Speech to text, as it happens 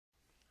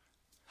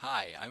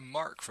Hi, I'm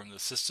Mark from the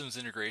Systems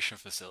Integration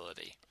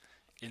Facility.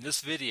 In this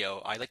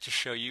video, I'd like to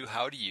show you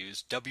how to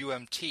use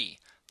WMT,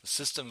 the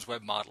Systems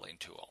Web Modeling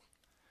tool.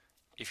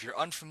 If you're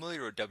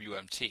unfamiliar with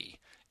WMT,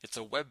 it's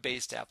a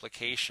web-based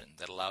application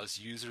that allows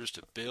users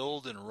to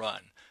build and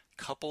run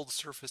coupled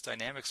surface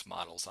dynamics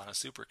models on a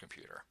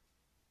supercomputer.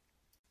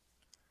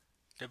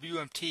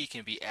 WMT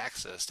can be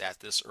accessed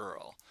at this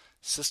URL,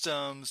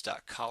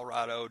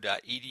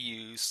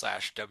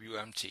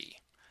 systems.colorado.edu/WMT.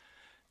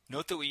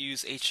 Note that we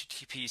use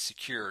HTTP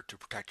Secure to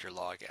protect your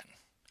login.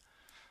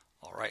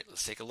 Alright,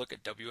 let's take a look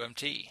at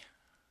WMT.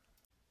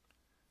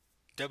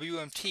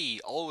 WMT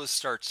always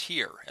starts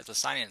here at the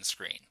sign-in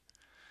screen.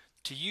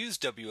 To use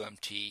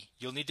WMT,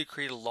 you'll need to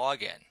create a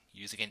login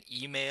using an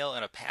email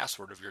and a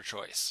password of your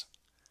choice.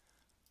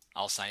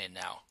 I'll sign in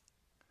now.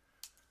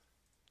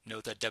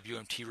 Note that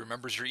WMT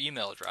remembers your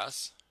email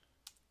address.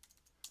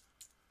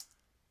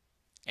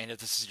 And if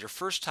this is your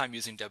first time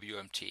using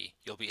WMT,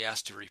 you'll be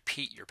asked to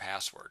repeat your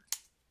password.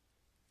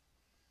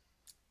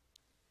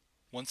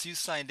 Once you've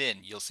signed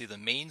in, you'll see the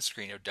main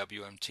screen of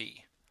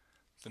WMT.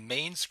 The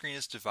main screen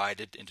is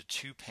divided into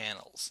two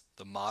panels,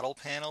 the Model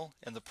panel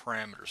and the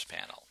Parameters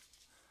panel.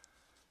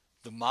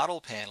 The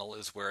Model panel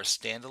is where a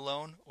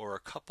standalone or a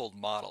coupled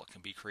model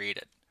can be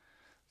created.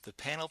 The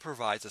panel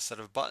provides a set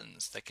of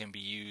buttons that can be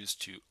used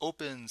to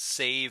open,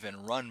 save,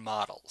 and run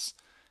models,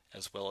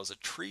 as well as a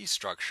tree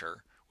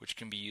structure which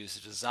can be used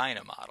to design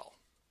a model.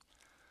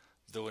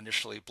 Though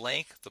initially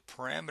blank, the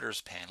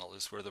Parameters panel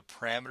is where the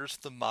parameters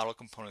of the model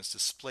components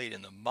displayed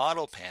in the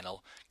Model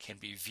panel can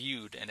be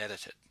viewed and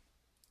edited.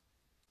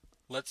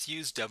 Let's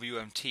use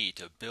WMT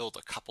to build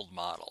a coupled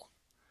model.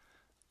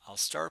 I'll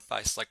start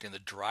by selecting the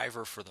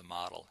driver for the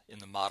model in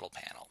the Model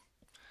panel.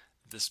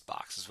 This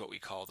box is what we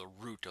call the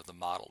root of the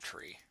model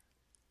tree.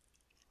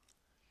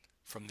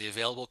 From the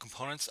available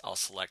components, I'll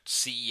select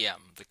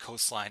CEM, the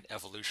Coastline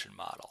Evolution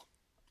Model.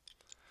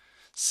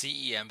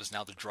 CEM is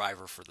now the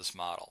driver for this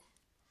model.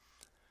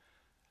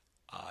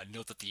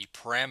 Note that the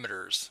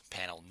Parameters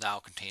panel now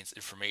contains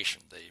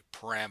information, the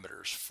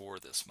parameters for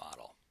this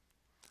model.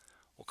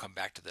 We'll come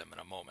back to them in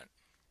a moment.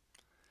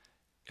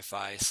 If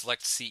I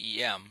select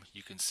CEM,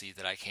 you can see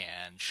that I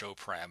can show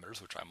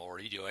parameters, which I'm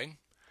already doing.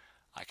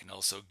 I can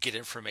also get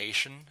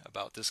information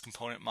about this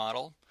component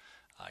model.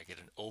 I get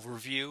an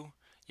overview.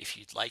 If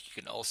you'd like, you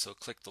can also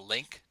click the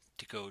link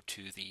to go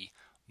to the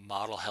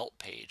model help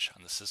page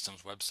on the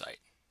system's website.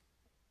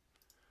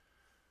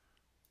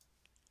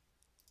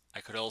 I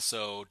could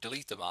also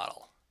delete the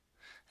model.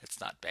 It's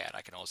not bad.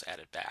 I can always add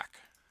it back.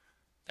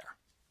 There.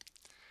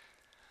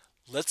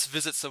 Let's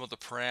visit some of the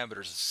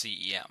parameters of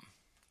CEM.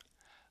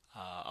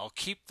 I'll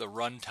keep the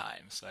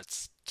runtime, so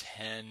that's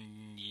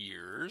 10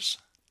 years.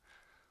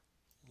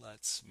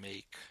 Let's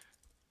make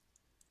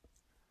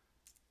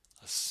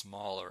a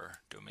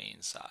smaller domain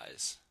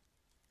size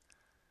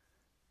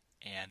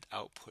and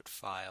output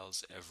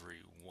files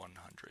every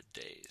 100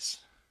 days.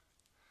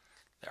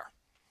 There.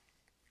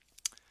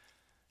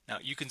 Now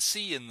you can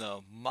see in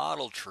the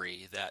model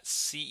tree that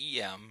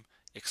CEM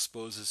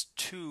exposes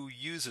two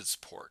usage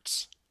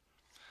ports.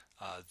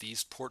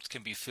 These ports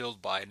can be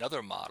filled by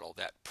another model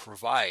that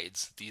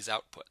provides these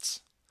outputs.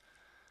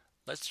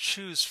 Let's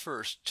choose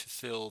first to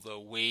fill the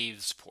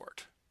Waves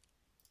port.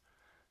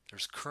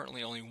 There's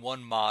currently only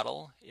one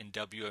model in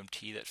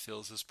WMT that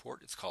fills this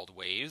port. It's called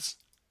Waves.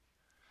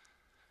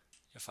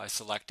 If I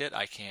select it,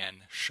 I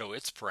can show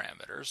its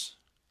parameters,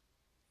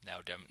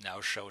 now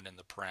shown in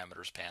the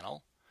Parameters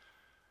panel.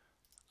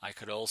 I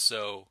could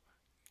also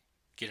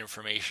get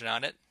information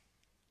on it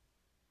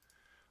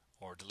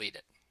or delete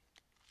it.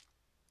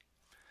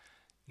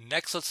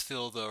 Next, let's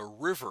fill the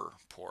River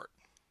port.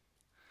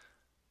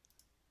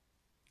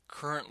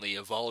 Currently,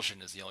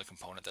 Avulsion is the only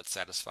component that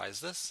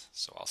satisfies this,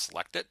 so I'll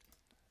select it.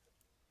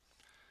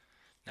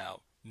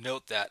 Now,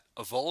 note that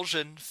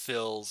Avulsion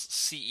fills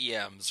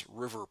CEM's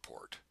River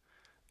port,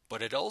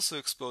 but it also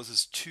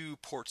exposes two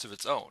ports of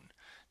its own,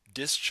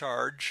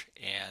 Discharge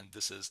and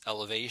this is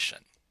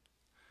Elevation.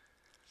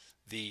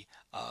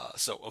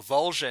 So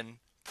Avulsion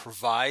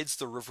provides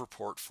the River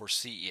port for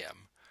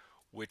CEM,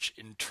 which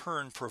in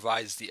turn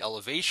provides the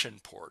Elevation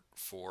port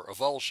for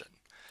Avulsion.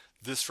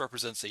 This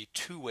represents a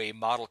two-way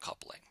model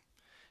coupling.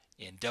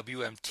 In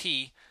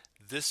WMT,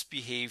 this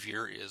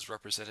behavior is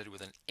represented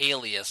with an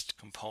aliased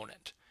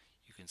component.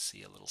 You can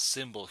see a little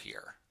symbol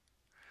here.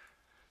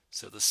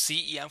 So the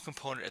CEM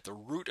component at the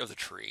root of the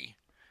tree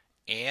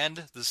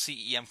and the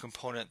CEM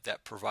component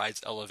that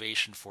provides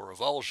elevation for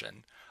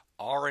Avulsion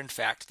are in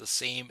fact the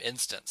same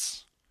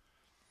instance.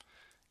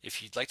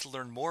 If you'd like to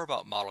learn more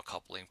about model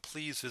coupling,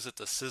 please visit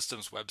the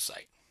systems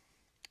website.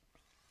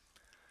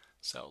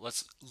 So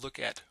let's look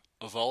at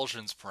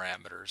Avulsion's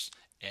parameters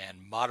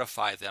and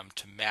modify them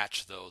to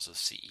match those of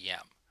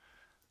CEM.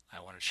 I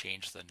want to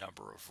change the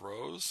number of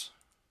rows,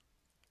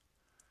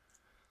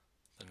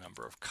 the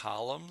number of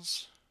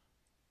columns,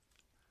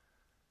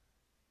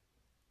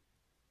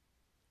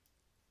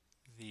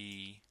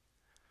 the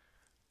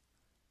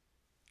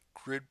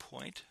grid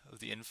point of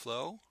the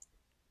inflow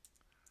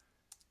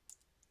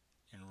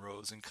in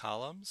rows and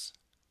columns,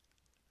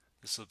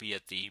 This will be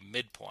at the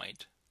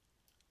midpoint.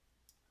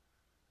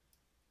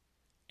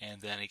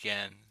 And then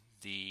again,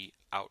 the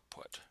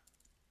output.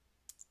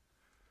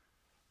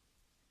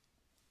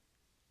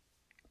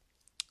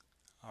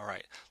 All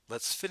right,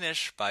 let's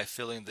finish by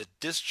filling the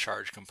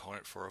discharge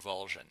component for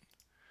avulsion.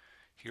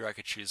 Here I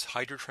could choose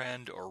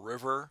hydrotrend or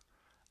river.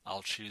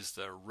 I'll choose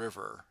the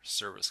river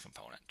service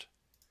component.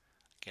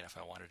 Again, if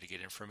I wanted to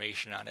get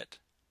information on it,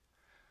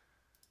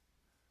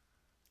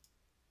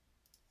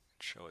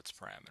 show its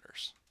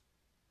parameters.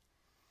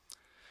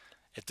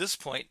 At this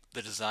point,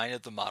 the design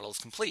of the model is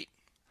complete.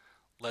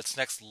 Let's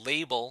next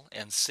label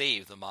and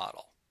save the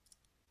model.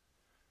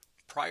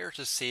 Prior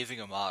to saving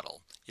a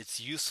model, it's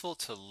useful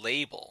to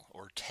label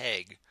or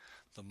tag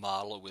the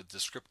model with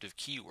descriptive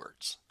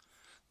keywords.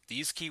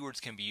 These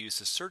keywords can be used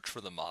to search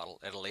for the model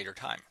at a later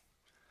time.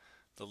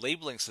 The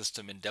labeling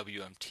system in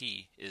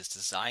WMT is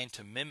designed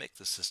to mimic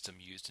the system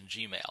used in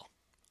Gmail.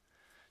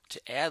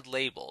 To add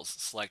labels,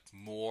 select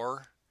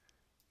More,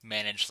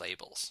 Manage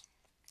Labels.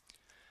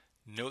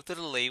 Note that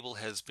a label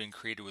has been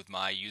created with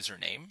my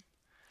username,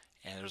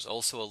 and there's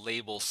also a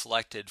label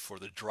selected for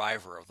the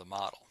driver of the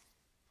model.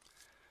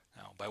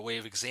 Now, by way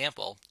of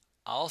example,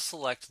 I'll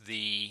select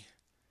the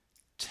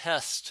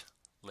test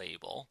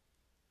label,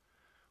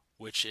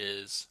 which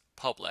is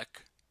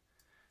public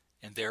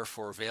and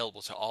therefore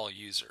available to all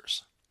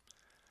users.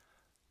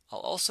 I'll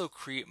also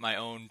create my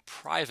own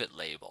private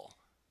label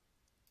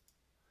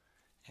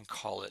and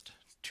call it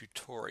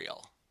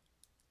tutorial.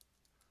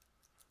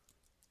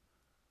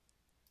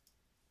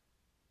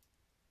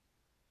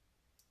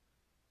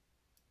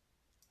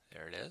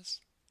 There it is.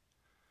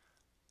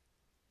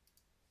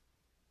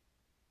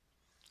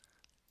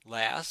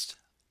 Last,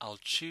 I'll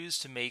choose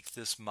to make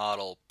this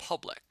model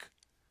public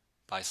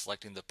by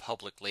selecting the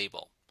public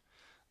label.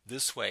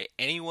 This way,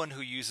 anyone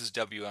who uses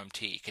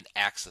WMT can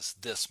access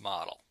this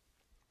model.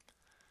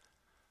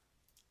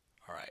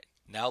 All right,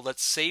 now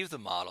let's save the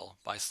model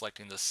by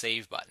selecting the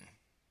Save button.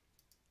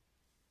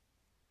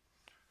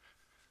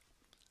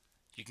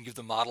 You can give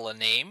the model a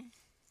name.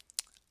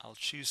 I'll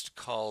choose to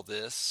call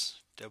this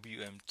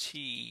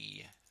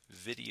WMT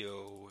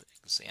Video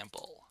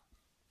Example.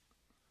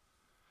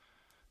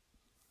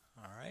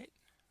 All right,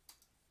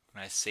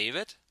 when I save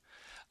it,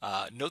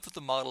 note that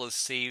the model is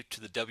saved to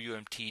the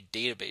WMT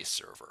database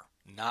server,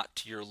 not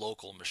to your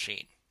local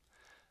machine.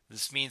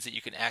 This means that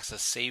you can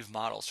access saved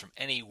models from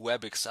any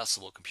web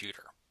accessible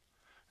computer.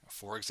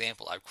 For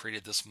example, I've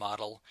created this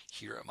model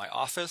here at my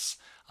office.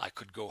 I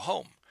could go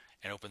home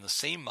and open the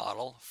same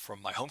model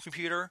from my home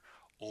computer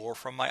or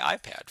from my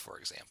iPad, for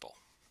example.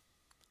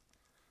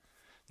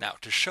 Now,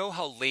 to show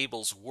how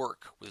labels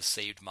work with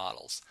saved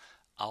models,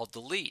 I'll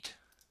delete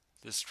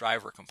this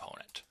driver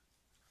component.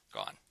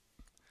 Gone.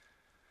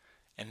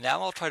 And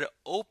now I'll try to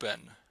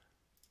open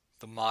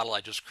the model I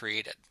just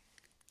created.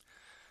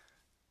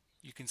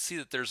 You can see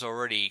that there's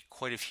already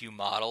quite a few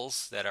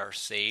models that are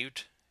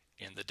saved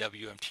in the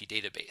WMT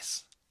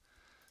database.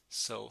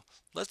 So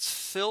let's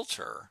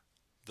filter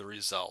the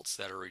results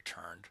that are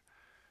returned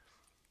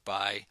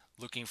by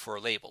looking for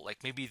a label,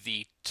 like maybe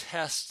the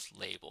test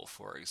label,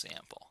 for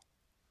example.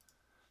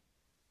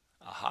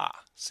 Aha,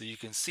 so you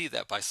can see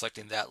that by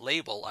selecting that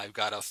label, I've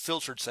got a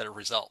filtered set of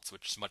results,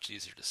 which is much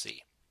easier to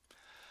see.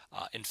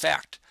 In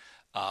fact,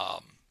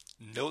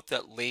 note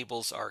that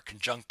labels are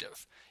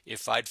conjunctive.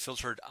 If I'd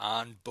filtered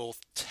on both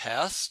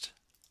test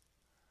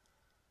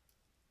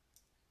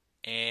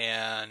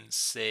and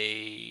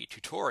say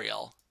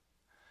tutorial,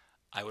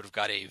 I would have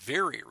got a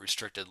very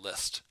restricted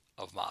list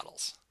of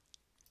models.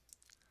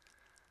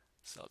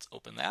 So let's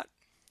open that.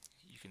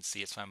 You can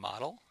see it's my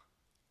model.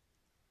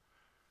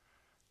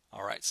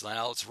 All right, so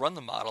now let's run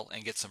the model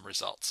and get some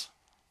results.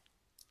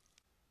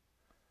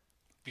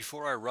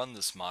 Before I run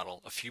this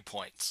model, a few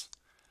points.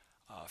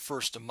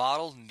 First, a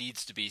model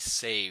needs to be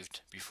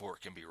saved before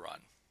it can be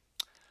run.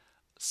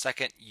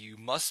 Second, you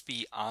must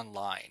be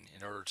online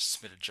in order to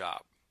submit a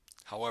job.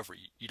 However,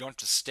 you don't have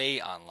to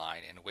stay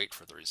online and wait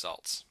for the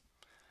results.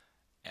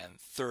 And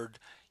third,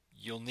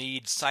 you'll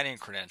need sign-in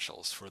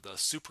credentials for the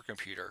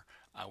supercomputer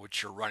on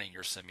which you're running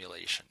your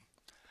simulation.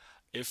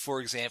 If,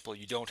 for example,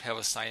 you don't have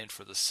a sign-in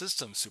for the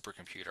system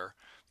supercomputer,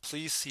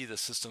 please see the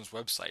system's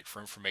website for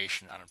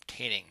information on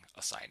obtaining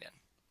a sign-in.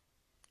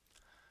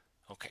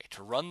 Okay,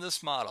 to run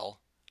this model,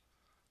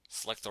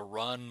 select the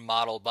Run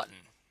Model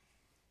button.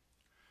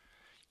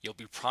 You'll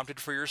be prompted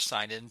for your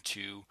sign-in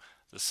to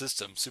the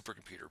system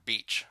supercomputer,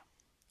 Beach.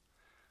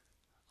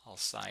 I'll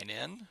sign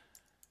in.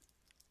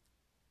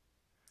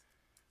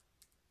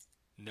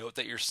 Note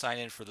that your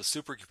sign-in for the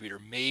supercomputer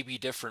may be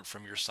different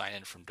from your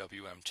sign-in from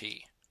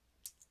WMT.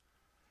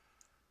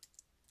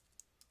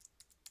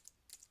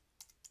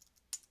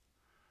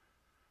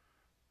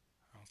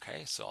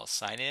 Okay, so I'll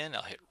sign in,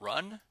 I'll hit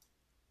Run.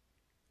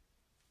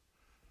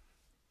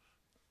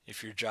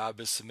 If your job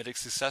is submitted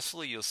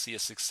successfully, you'll see a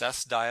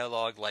success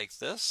dialog like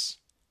this.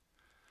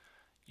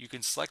 You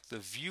can select the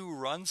View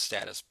Run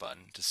Status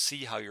button to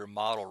see how your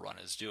model run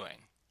is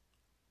doing.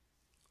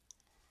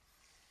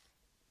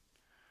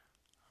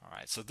 All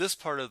right, so this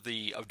part of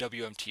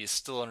WMT is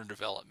still under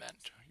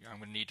development. I'm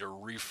going to need to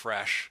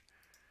refresh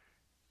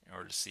in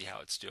order to see how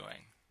it's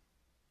doing.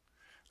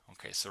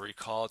 Okay, so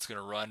recall it's going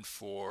to run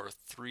for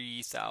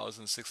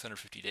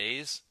 3,650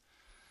 days.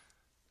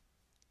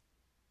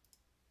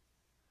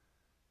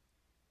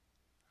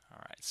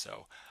 Alright,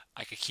 so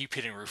I could keep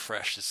hitting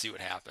refresh to see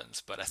what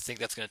happens, but I think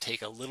that's going to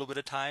take a little bit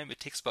of time. It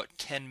takes about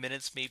 10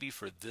 minutes maybe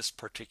for this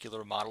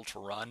particular model to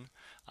run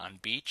on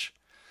Beach.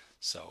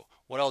 So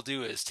what I'll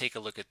do is take a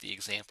look at the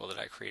example that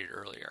I created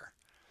earlier.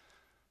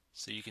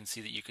 So you can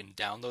see that you can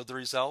download the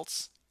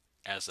results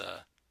as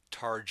a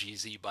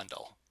tar.gz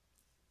bundle.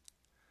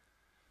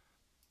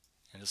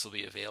 And this will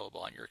be available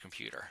on your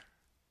computer.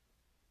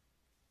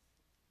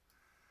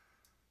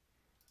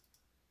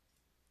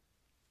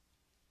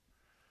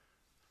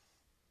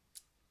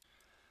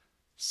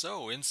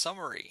 So in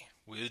summary,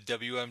 with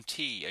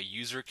WMT, a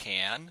user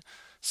can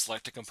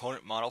select a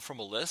component model from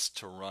a list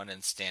to run in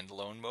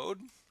standalone mode.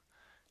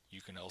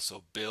 You can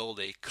also build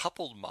a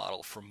coupled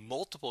model from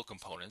multiple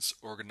components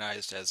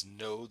organized as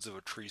nodes of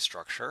a tree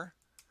structure.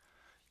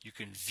 You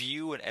can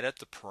view and edit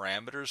the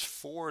parameters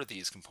for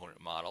these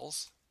component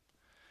models.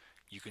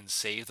 You can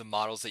save the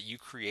models that you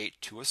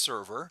create to a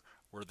server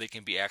where they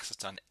can be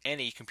accessed on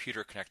any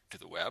computer connected to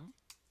the web.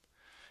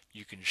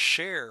 You can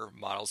share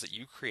models that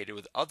you created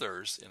with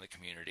others in the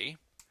community.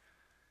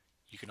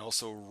 You can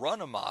also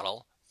run a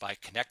model by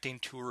connecting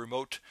to a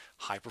remote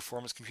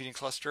high-performance computing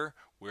cluster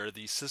where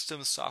the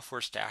system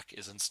software stack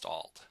is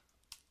installed.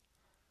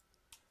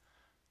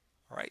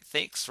 All right,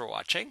 thanks for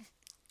watching.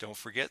 Don't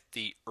forget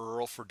the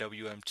URL for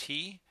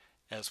WMT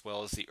as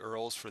well as the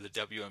URLs for the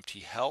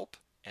WMT help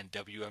and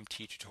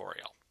WMT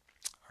tutorial.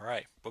 All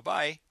right,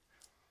 bye-bye.